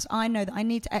anything else. I know that I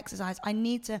need to exercise. I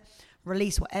need to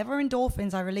release whatever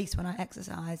endorphins I release when I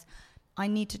exercise. I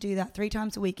need to do that 3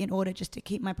 times a week in order just to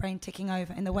keep my brain ticking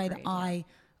over in the way that I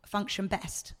function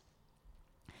best.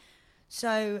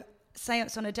 So say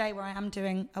it's on a day where I am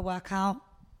doing a workout,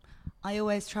 I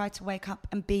always try to wake up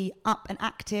and be up and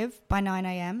active by 9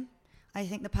 a.m. I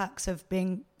think the perks of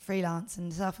being freelance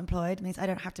and self-employed means I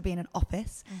don't have to be in an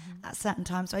office at certain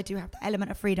times. So I do have the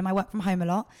element of freedom. I work from home a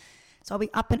lot. So I'll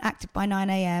be up and active by 9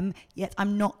 a.m. Yet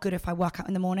I'm not good if I work out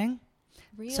in the morning.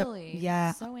 Really? So,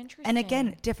 yeah. So interesting. And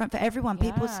again, different for everyone.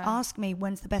 Yeah. People ask me,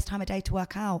 when's the best time of day to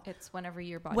work out? It's whenever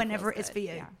your body Whenever feels it is good. for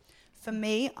you. Yeah. For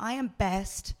me, I am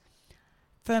best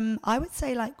from, I would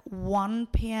say, like 1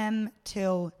 p.m.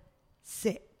 till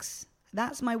 6.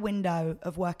 That's my window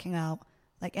of working out.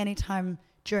 Like anytime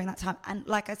during that time. And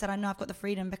like I said, I know I've got the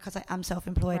freedom because I am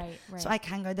self-employed. Right. So I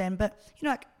can go then. But, you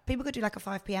know, like people could do like a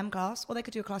 5 p.m. class, or they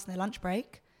could do a class in their lunch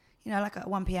break, you know, like at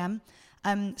 1 p.m.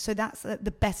 So that's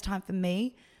the best time for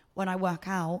me when I work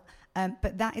out.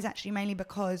 But that is actually mainly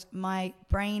because my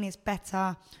brain is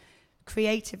better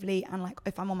creatively and like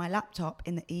if I'm on my laptop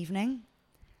in the evening.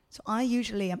 So I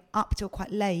usually am up till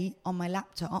quite late on my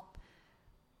laptop,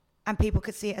 and people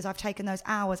could see it as I've taken those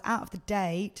hours out of the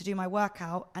day to do my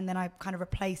workout, and then I kind of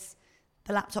replace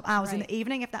the laptop hours in the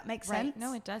evening, if that makes sense.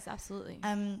 No, it does, absolutely.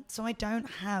 So I don't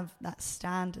have that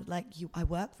standard, like I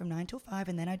work from 9 till 5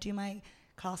 and then I do my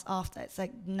class after. It's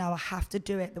like, no, I have to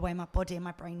do it the way my body and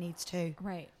my brain needs to.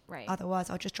 Right. Otherwise,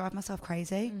 I'll just drive myself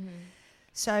crazy.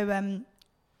 So,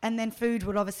 and then food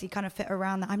would obviously kind of fit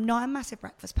around that. I'm not a massive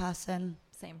breakfast person.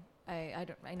 Same. I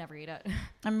never eat it.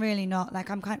 I'm really not. Like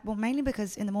mainly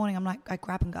because in the morning I'm like, I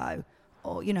grab and go,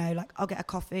 or, you know, like I'll get a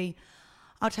coffee.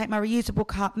 I'll take my reusable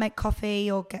cup, make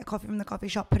coffee, or get a coffee from the coffee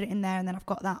shop, put it in there, and then I've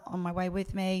got that on my way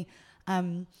with me.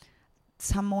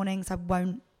 Some mornings I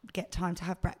won't get time to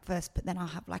have breakfast, but then I'll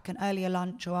have like an earlier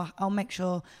lunch, or I'll make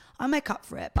sure I'll make up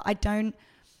for it. But I don't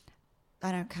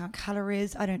count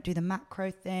calories. I don't do the macro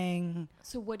thing.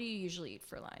 So what do you usually eat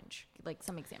for lunch? Like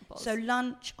some examples. So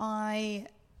lunch, I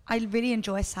really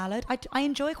enjoy salad. I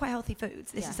enjoy quite healthy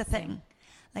foods. This is the thing. Same.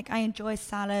 Like I enjoy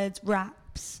salads,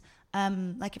 wraps.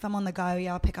 Like if I'm on the go,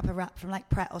 I'll pick up a wrap from like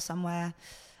Pret or somewhere,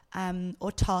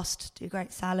 or Tossed, do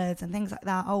great salads and things like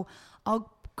that.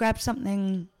 I'll grab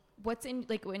something. What's in,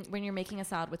 like when you're making a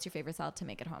salad, what's your favorite salad to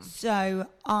make at home? So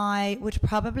I would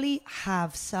probably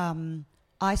have some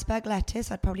iceberg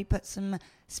lettuce. I'd probably put some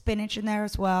spinach in there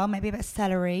as well, maybe a bit of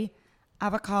celery,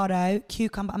 avocado,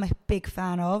 cucumber I'm a big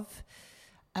fan of.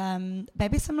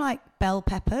 Maybe some like bell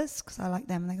peppers, because I like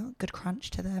them, they got a good crunch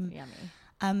to them.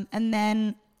 Yummy. And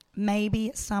then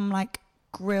maybe some like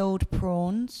grilled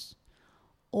prawns,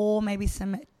 or maybe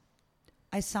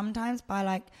I sometimes buy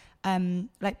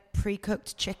like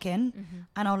pre-cooked chicken,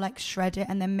 and I'll like shred it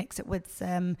and then mix it with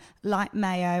some light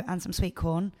mayo and some sweet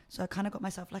corn. So I kind of got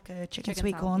myself like a chicken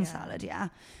sweet salad, corn salad.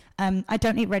 I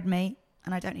don't eat red meat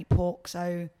and I don't eat pork,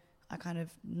 so I kind of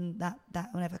that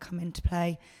will never come into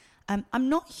play. I'm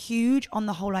not huge on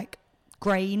the whole like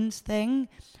grains thing.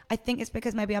 I think it's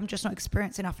because maybe I'm just not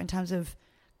experienced enough in terms of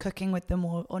cooking with them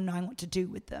or knowing what to do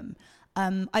with them.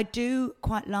 I do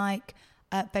quite like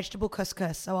vegetable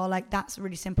couscous, so that's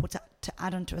really simple to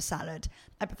add onto a salad.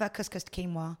 I prefer couscous to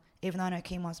quinoa, even though I know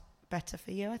quinoa's better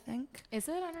for you, I think. Is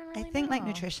it? I don't really know. I think like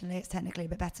nutritionally it's technically a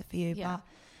bit better for you, Yeah. but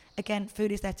again,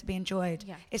 food is there to be enjoyed.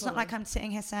 Yeah, it's totally. not like I'm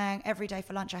sitting here saying every day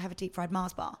for lunch I have a deep fried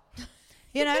Mars bar.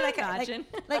 You know,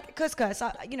 like couscous,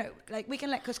 like we can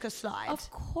let couscous slide.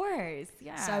 Of course,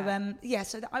 yeah.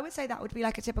 So, I would say that would be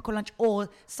like a typical lunch, or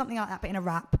something like that, but in a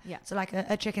wrap. Yeah. So like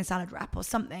a chicken salad wrap or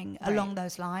something along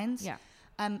those lines. Yeah.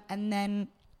 And then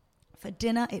for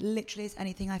dinner, it literally is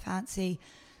anything I fancy.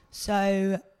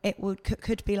 So it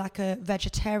could be like a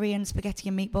vegetarian spaghetti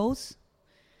and meatballs.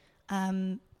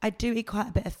 I do eat quite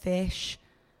a bit of fish.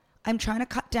 I'm trying to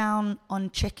cut down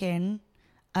on chicken.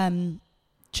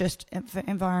 Just for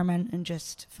environment and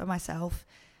just for myself,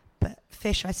 but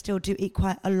fish I still do eat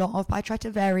quite a lot of, but I try to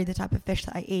vary the type of fish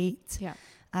that I eat.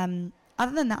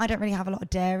 Other than that, I don't really have a lot of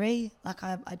dairy. Like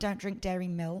I don't drink dairy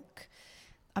milk.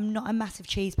 I'm not a massive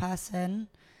cheese person,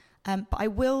 but I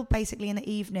will basically in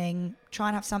the evening try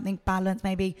and have something balanced,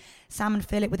 maybe salmon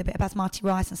fillet with a bit of basmati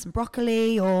rice and some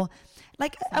broccoli, or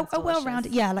like a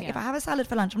well-rounded, if I have a salad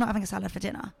for lunch, I'm not having a salad for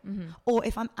dinner. Or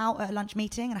if I'm out at a lunch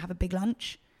meeting and I have a big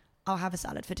lunch, I'll have a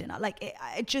salad for dinner. Like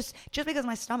it just because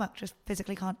my stomach just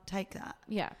physically can't take that.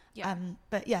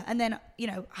 But and then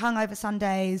hungover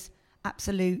Sundays,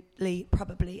 absolutely,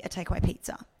 probably a takeaway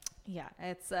pizza. Yeah,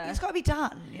 it's got to be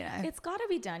done, you know. It's got to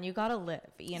be done. You got to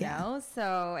live, you know.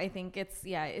 So I think it's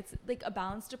like a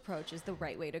balanced approach is the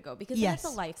right way to go, because it's a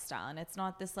lifestyle and it's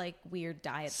not this like weird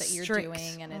diet that you're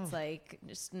doing, and it's like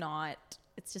just not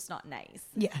nice.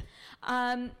 Yeah.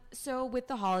 So with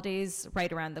the holidays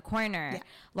right around the corner,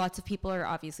 lots of people are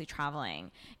obviously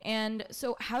traveling. And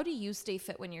so how do you stay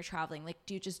fit when you're traveling? Like,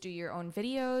 do you just do your own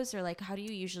videos, or like how do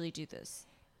you usually do this?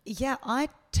 Yeah, I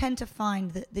tend to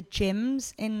find that the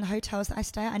gyms in hotels that I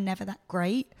stay at are never that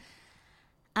great.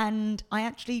 And I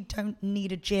actually don't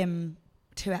need a gym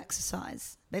to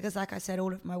exercise, because like I said,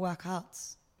 all of my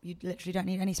workouts, you literally don't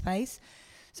need any space.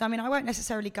 So, I mean, I won't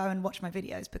necessarily go and watch my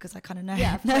videos because I kind of know,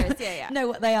 know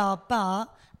what they are.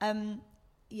 But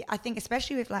I think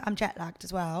especially with like, I'm jet lagged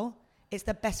as well, it's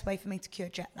the best way for me to cure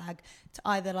jet lag to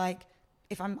either like,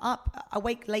 if I'm up,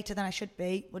 awake later than I should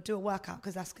be, we'll do a workout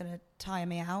because that's going to tire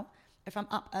me out. If I'm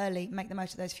up early, make the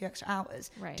most of those few extra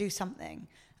hours, do something.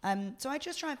 So I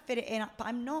just try and fit it in, but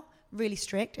I'm not really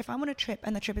strict. If I'm on a trip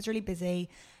and the trip is really busy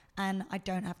and I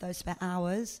don't have those spare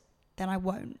hours, then I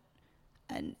won't.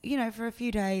 And, you know, for a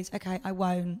few days, okay, I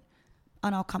won't,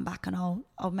 and I'll come back and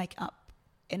I'll make it up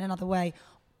in another way.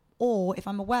 Or if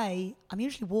I'm away, I'm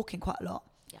usually walking quite a lot.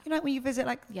 Yeah. You know, when you visit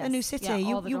like a new city,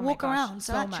 you walk around.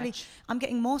 So actually, I'm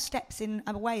getting more steps in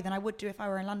away than I would do if I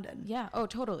were in London. Yeah. Oh,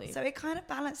 totally. So it kind of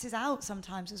balances out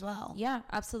sometimes as well. Yeah,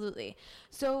 absolutely.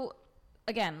 So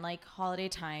again, like holiday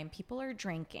time, people are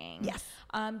drinking. Yes.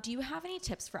 Do you have any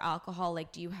tips for alcohol?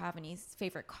 Like, do you have any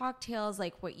favorite cocktails,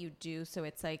 like what you do? So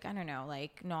it's like, I don't know,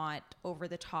 like not over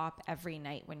the top every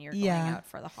night when you're going out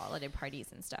for the holiday parties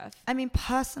and stuff. I mean,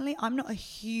 personally, I'm not a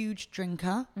huge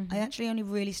drinker. I actually only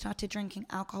really started drinking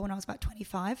alcohol when I was about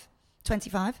 25.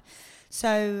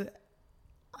 So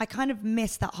I kind of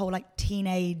missed that whole like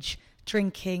teenage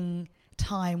drinking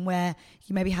time where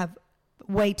you maybe have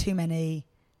way too many.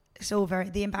 It's all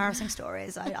the embarrassing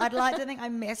stories. I'd like to think I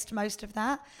missed most of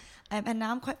that. And now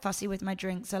I'm quite fussy with my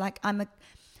drinks. So like I'm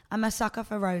a sucker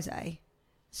for rosé.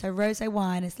 So rosé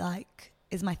wine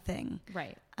is my thing.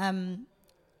 Right.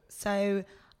 So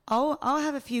I'll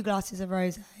have a few glasses of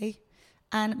rosé.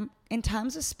 And in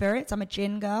terms of spirits, I'm a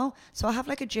gin girl. So I'll have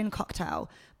like a gin cocktail,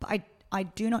 but I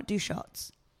do not do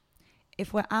shots.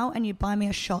 If we're out and you buy me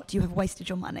a shot, you have wasted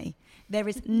your money. There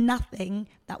is nothing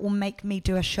that will make me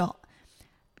do a shot,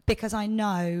 because I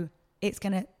know it's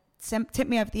going to tip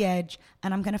me over the edge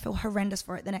and I'm going to feel horrendous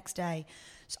for it the next day.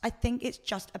 So I think it's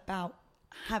just about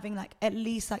having like at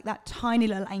least like that tiny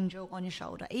little angel on your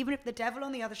shoulder, even if the devil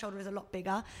on the other shoulder is a lot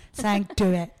bigger, saying,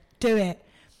 do it.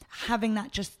 Having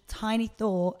that just tiny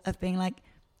thought of being like,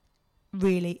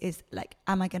 really is like,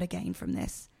 am I going to gain from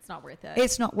this? It's not worth it.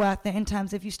 It's not worth it in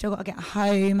terms of you still got to get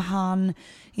home, hun.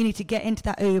 You need to get into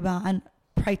that Uber and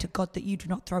pray to God that you do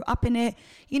not throw up in it.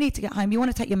 You need to get home. You want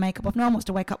to take your makeup off. No one wants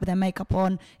to wake up with their makeup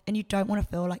on, and you don't want to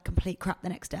feel like complete crap the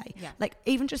next day. Yeah. Like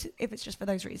even just if it's just for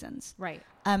those reasons. Right.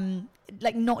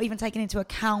 Like not even taking into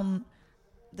account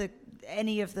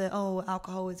any of the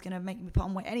alcohol is going to make me put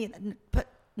on weight. Any of that. But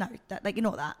no, like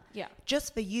ignore that. Yeah.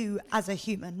 Just for you as a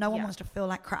human. No one wants to feel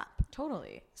like crap.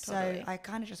 Totally. So I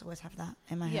kind of just always have that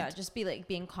in my head. Yeah, just be like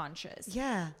being conscious.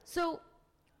 Yeah. So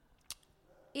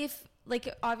if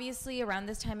like obviously around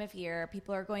this time of year,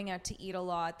 people are going out to eat a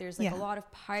lot. There's like a lot of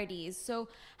parties. So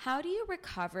how do you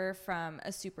recover from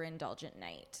a super indulgent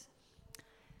night?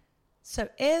 So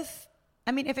if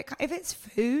it's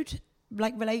food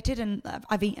like related, and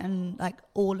I've eaten like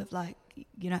all of like,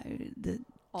 you know, the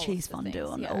all cheese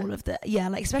fondue and all of the,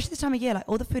 like especially this time of year, like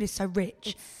all the food is so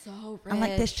rich. It's so rich. And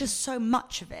like there's just so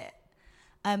much of it.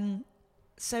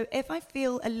 So if I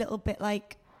feel a little bit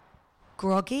like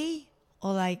groggy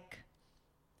or like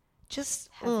just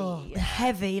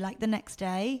heavy like the next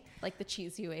day, like the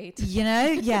cheese you ate, you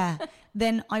know,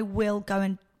 then I will go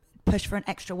and push for an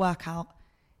extra workout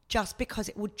just because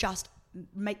it will just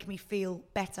make me feel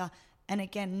better. And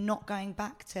again, not going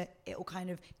back to it will kind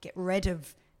of get rid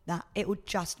of that. It will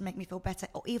just make me feel better.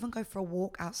 Or even go for a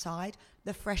walk outside,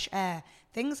 the fresh air,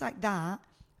 things like that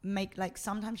make, like,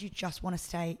 sometimes you just want to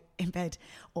stay in bed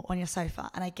or on your sofa,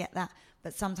 and I get that,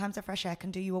 but sometimes the fresh air can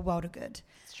do you a world of good.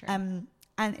 It's true.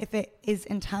 And if it is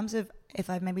in terms of if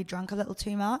I've maybe drunk a little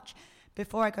too much,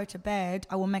 before I go to bed,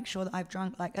 I will make sure that I've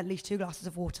drunk like at least 2 glasses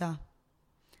of water,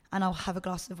 and I'll have a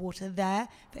glass of water there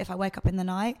if I wake up in the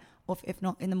night, or if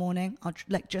not in the morning, I'll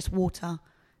like just water.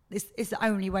 This is the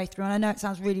only way through. And I know it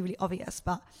sounds really, really obvious,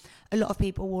 but a lot of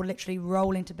people will literally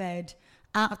roll into bed,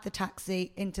 out of the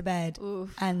taxi, into bed.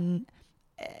 Oof. And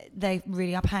they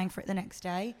really are paying for it the next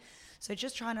day. So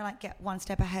just trying to like get one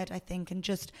step ahead, I think, and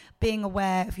just being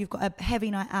aware if you've got a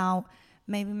heavy night out,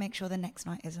 maybe make sure the next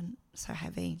night isn't so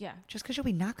heavy. Yeah. Just because you'll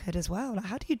be knackered as well. Like,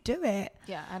 how do you do it?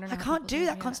 Yeah, I don't know. I can't do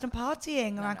that constant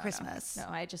partying around Christmas. No,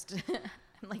 I just,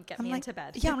 I'm like, get me into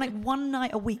bed. Yeah, I'm like one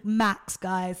night a week max,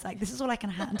 guys. Like, this is all I can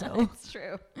handle. It's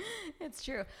true. It's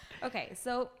true. Okay,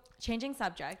 so changing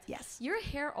subject. Yes. Your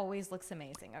hair always looks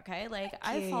amazing, okay? Like,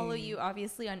 I follow you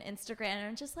obviously on Instagram, and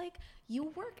I'm just like, you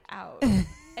work out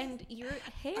and your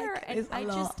hair, and I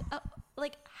just,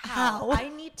 like, how? I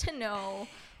need to know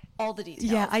all the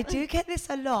details. Yeah, I do get this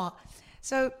a lot.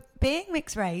 So being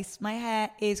mixed race, my hair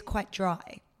is quite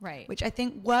dry. Right. Which I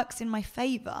think works in my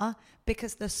favor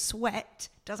because the sweat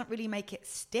doesn't really make it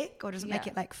stick or doesn't make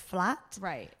it like flat.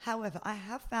 Right. However, I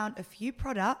have found a few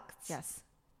products. Yes.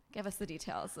 Give us the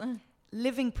details.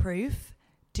 Living Proof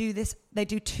do this. They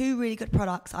do 2 really good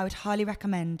products I would highly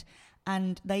recommend.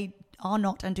 And they are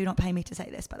not and do not pay me to say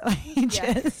this, by the way.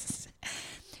 Just.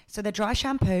 So the dry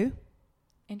shampoo.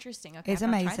 Interesting. Okay. Is I've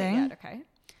not tried amazing. it yet. Okay.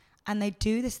 And they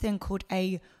do this thing called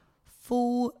a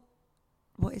full,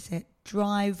 what is it?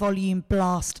 Dry volume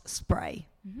blast spray.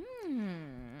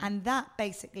 And that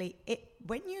basically,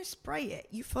 when you spray it,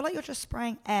 you feel like you're just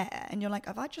spraying air. And you're like,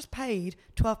 have I just paid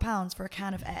 £12 for a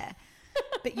can of air?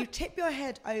 But you tip your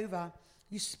head over,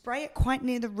 you spray it quite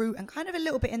near the root and kind of a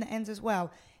little bit in the ends as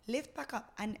well. Lift back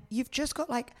up and you've just got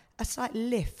like a slight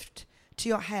lift to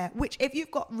your hair, which if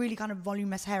you've got really kind of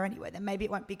voluminous hair anyway, then maybe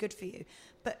it won't be good for you.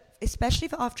 But especially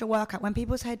for after a workout, when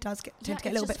people's hair does tend to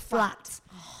get a little bit flat.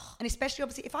 And especially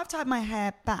obviously if I've tied my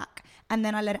hair back and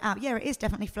then I let it out, it is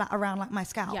definitely flat around like my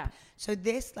scalp. Yeah. So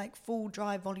this like full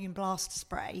dry volume blast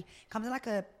spray comes in like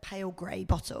a pale grey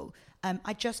bottle.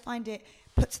 I just find it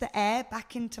puts the air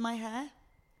back into my hair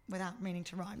without meaning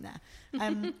to rhyme there.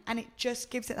 And it just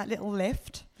gives it that little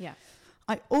lift. Yeah.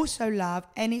 I also love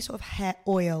any sort of hair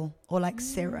oil or like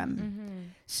serum. Mm-hmm.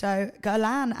 So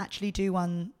Guerlain actually do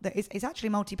one that is actually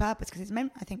multi-purpose because it's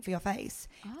meant, I think, for your face.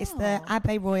 Oh. It's the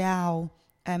Abbé Royale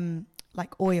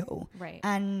like oil. Right.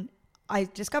 And I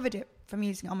discovered it from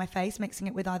using it on my face, mixing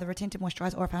it with either a tinted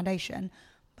moisturizer or a foundation.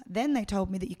 But then they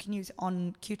told me that you can use it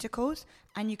on cuticles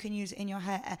and you can use it in your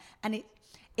hair. And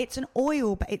it's an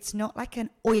oil, but it's not like an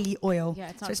oily oil.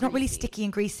 Yeah, so it's not really sticky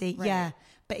and greasy. Right. Yeah.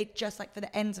 But it just like for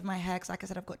the ends of my hair, because like I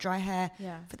said, I've got dry hair.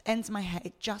 Yeah. For the ends of my hair,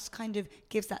 it just kind of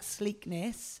gives that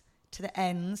sleekness to the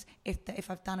ends if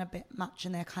I've done a bit much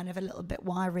and they're kind of a little bit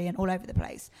wiry and all over the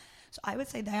place. So I would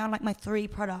say they are like my 3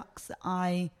 products that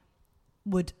I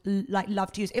would like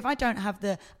love to use. If I don't have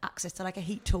the access to like a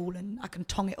heat tool and I can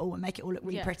tong it all and make it all look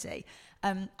really pretty,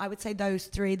 I would say those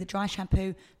 3, the dry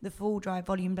shampoo, the full dry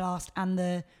volume blast and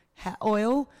the hair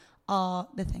oil are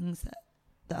the things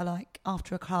that are like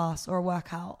after a class or a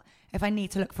workout. If I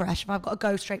need to look fresh, if I've got to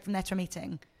go straight from there to a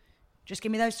meeting, just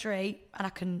give me those 3 and I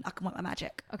can work my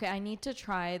magic. Okay, I need to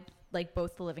try like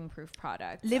both the Living Proof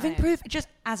products. Living Proof just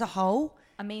as a whole.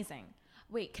 Amazing.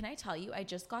 Wait, can I tell you? I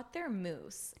just got their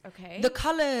mousse. Okay. The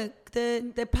color,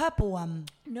 the purple one.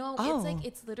 No,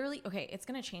 it's literally okay. It's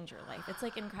gonna change your life. It's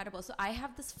like incredible. So I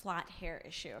have this flat hair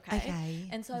issue. Okay.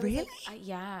 And so I was like,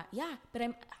 yeah. But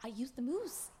I use the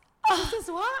mousse. This is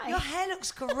why. Your hair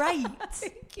looks great.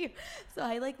 Thank you. So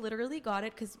I like literally got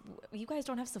it because you guys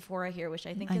don't have Sephora here, which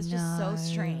I think is just so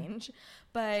strange.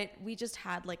 But we just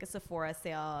had like a Sephora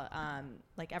sale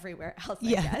like everywhere else,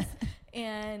 I guess.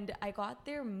 And I got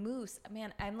their mousse.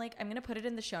 Man, I'm going to put it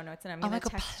in the show notes and I'm going to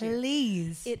text you.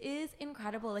 Please. It is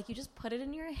incredible. Like you just put it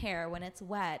in your hair when it's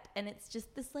wet and it's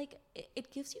just this like,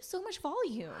 it gives you so much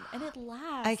volume and it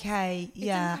lasts. Okay. It's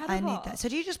incredible. I need that. So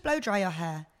do you just blow dry your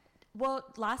hair? Well,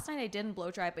 last night I didn't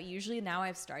blow dry, but usually now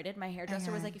I've started. My hairdresser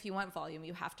was like, if you want volume,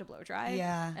 you have to blow dry.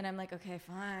 Yeah. And I'm like, okay,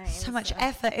 fine. So much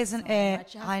effort, isn't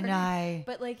it? I know.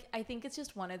 But like, I think it's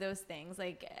just one of those things.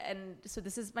 Like, and so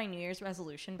this is my New Year's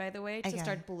resolution, by the way, to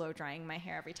start blow drying my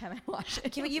hair every time I wash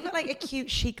it. You've got like a cute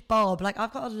chic bob. Like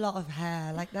I've got a lot of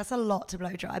hair. Like that's a lot to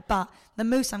blow dry. But the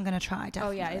mousse I'm going to try,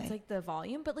 definitely. Oh yeah, it's like the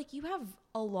volume. But like you have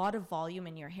a lot of volume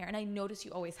in your hair. And I notice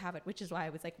you always have it, which is why I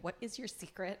was like, what is your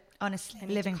secret? Honestly,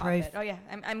 Living Proof. Oh yeah,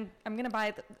 I'm gonna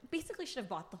buy. Basically, should have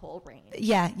bought the whole range.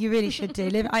 Yeah, you really should do.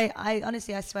 I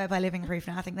honestly, I swear by Living Proof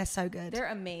now. I think they're so good.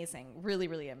 They're amazing, really,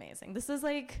 really amazing. This is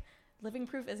like Living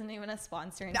Proof isn't even a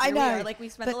sponsor. And I know. We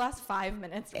spent the last 5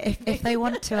 minutes. If they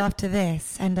want to after this,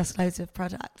 send us loads of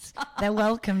products. They're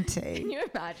welcome to. Can you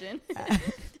imagine?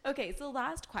 Okay, so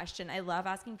last question. I love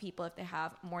asking people if they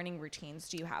have morning routines.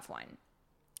 Do you have one?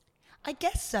 I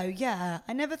guess so. Yeah,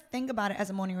 I never think about it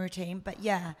as a morning routine, but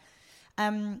yeah.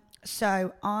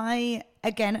 So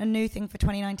again, a new thing for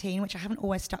 2019, which I haven't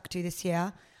always stuck to this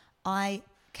year. I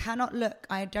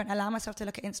don't allow myself to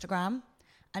look at Instagram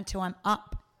until I'm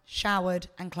up, showered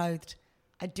and clothed.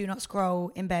 I do not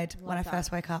scroll in bed when I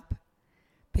first wake up.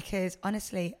 because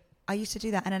honestly, I used to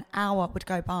do that and an hour would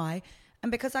go by.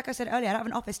 And because, like I said earlier, I don't have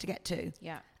an office to get to.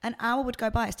 Yeah. An hour would go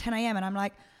by. It's 10 a.m. and I'm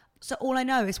like, so all I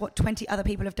know is what 20 other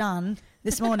people have done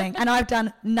this morning and I've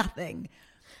done nothing.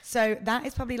 So that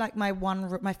is probably like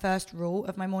my first rule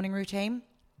of my morning routine.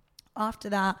 After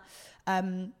that,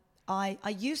 I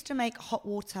used to make hot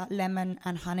water, lemon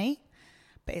and honey,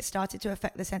 but it started to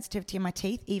affect the sensitivity in my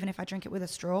teeth, even if I drink it with a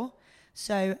straw.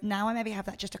 So now I maybe have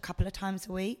that just a couple of times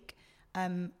a week.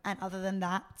 And other than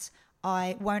that,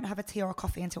 I won't have a tea or a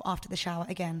coffee until after the shower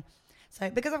again. So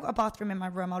because I've got a bathroom in my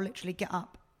room, I'll literally get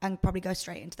up and probably go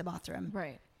straight into the bathroom.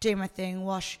 Right. Do my thing,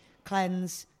 wash,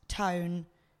 cleanse, tone,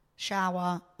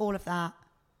 shower, all of that,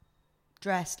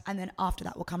 dressed. And then after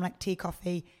that will come like tea,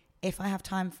 coffee. If I have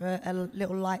time for a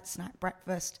little light snack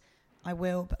breakfast, I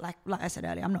will. But like I said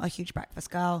earlier, I'm not a huge breakfast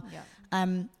girl. Yeah.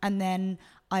 And then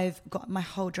I've got my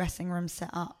whole dressing room set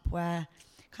up where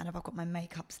kind of I've got my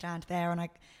makeup stand there and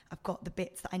I've got the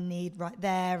bits that I need right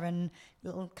there and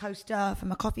little coaster for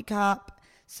my coffee cup.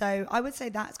 So I would say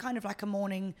that's kind of like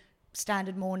a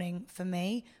standard morning for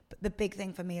me. But the big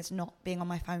thing for me is not being on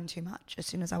my phone too much as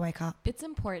soon as I wake up. It's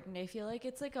important. I feel like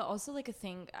it's like also like a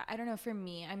thing. I don't know. For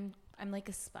me, I'm like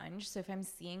a sponge. So if I'm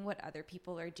seeing what other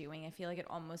people are doing, I feel like it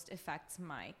almost affects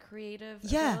my creative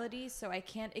ability. So I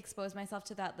can't expose myself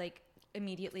to that like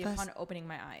immediately upon opening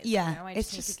my eyes. Yeah, you know? I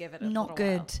just need to give it a not little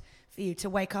good while. For you to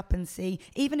wake up and see.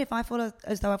 Even if I feel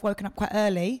as though I've woken up quite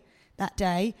early that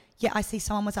day, yet I see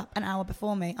someone was up an hour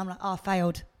before me, I'm like, I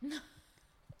failed.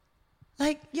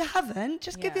 Like, you haven't.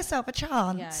 Just give yourself a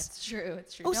chance. Yeah, it's true.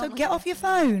 It's true. Also, Don't get off your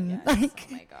phone. Yes. Like,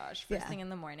 oh my gosh, first thing in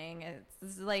the morning.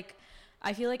 This is like,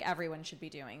 I feel like everyone should be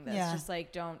doing this. Yeah. Just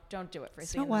like, don't do it first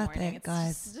It's thing not in the worth morning. it,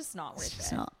 guys. It's just not worth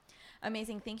it's it. not.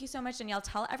 Amazing. Thank you so much, Danielle.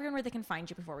 Tell everyone where they can find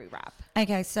you before we wrap.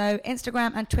 Okay, so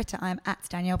Instagram and Twitter, I'm at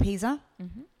Danielle Peazer.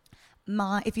 Mm-hmm.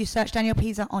 If you search Danielle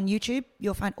Peazer on YouTube,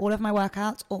 you'll find all of my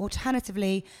workouts. Or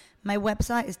alternatively, my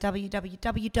website is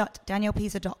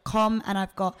www.daniellepeazer.com, and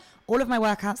I've got all of my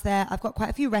workouts there. I've got quite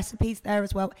a few recipes there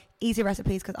as well, easy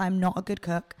recipes because I'm not a good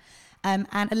cook, and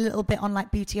a little bit on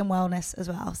like beauty and wellness as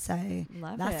well. So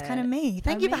that's kind of me.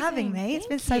 Thank you for having me. It's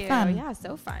been so fun. Yeah,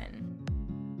 so fun.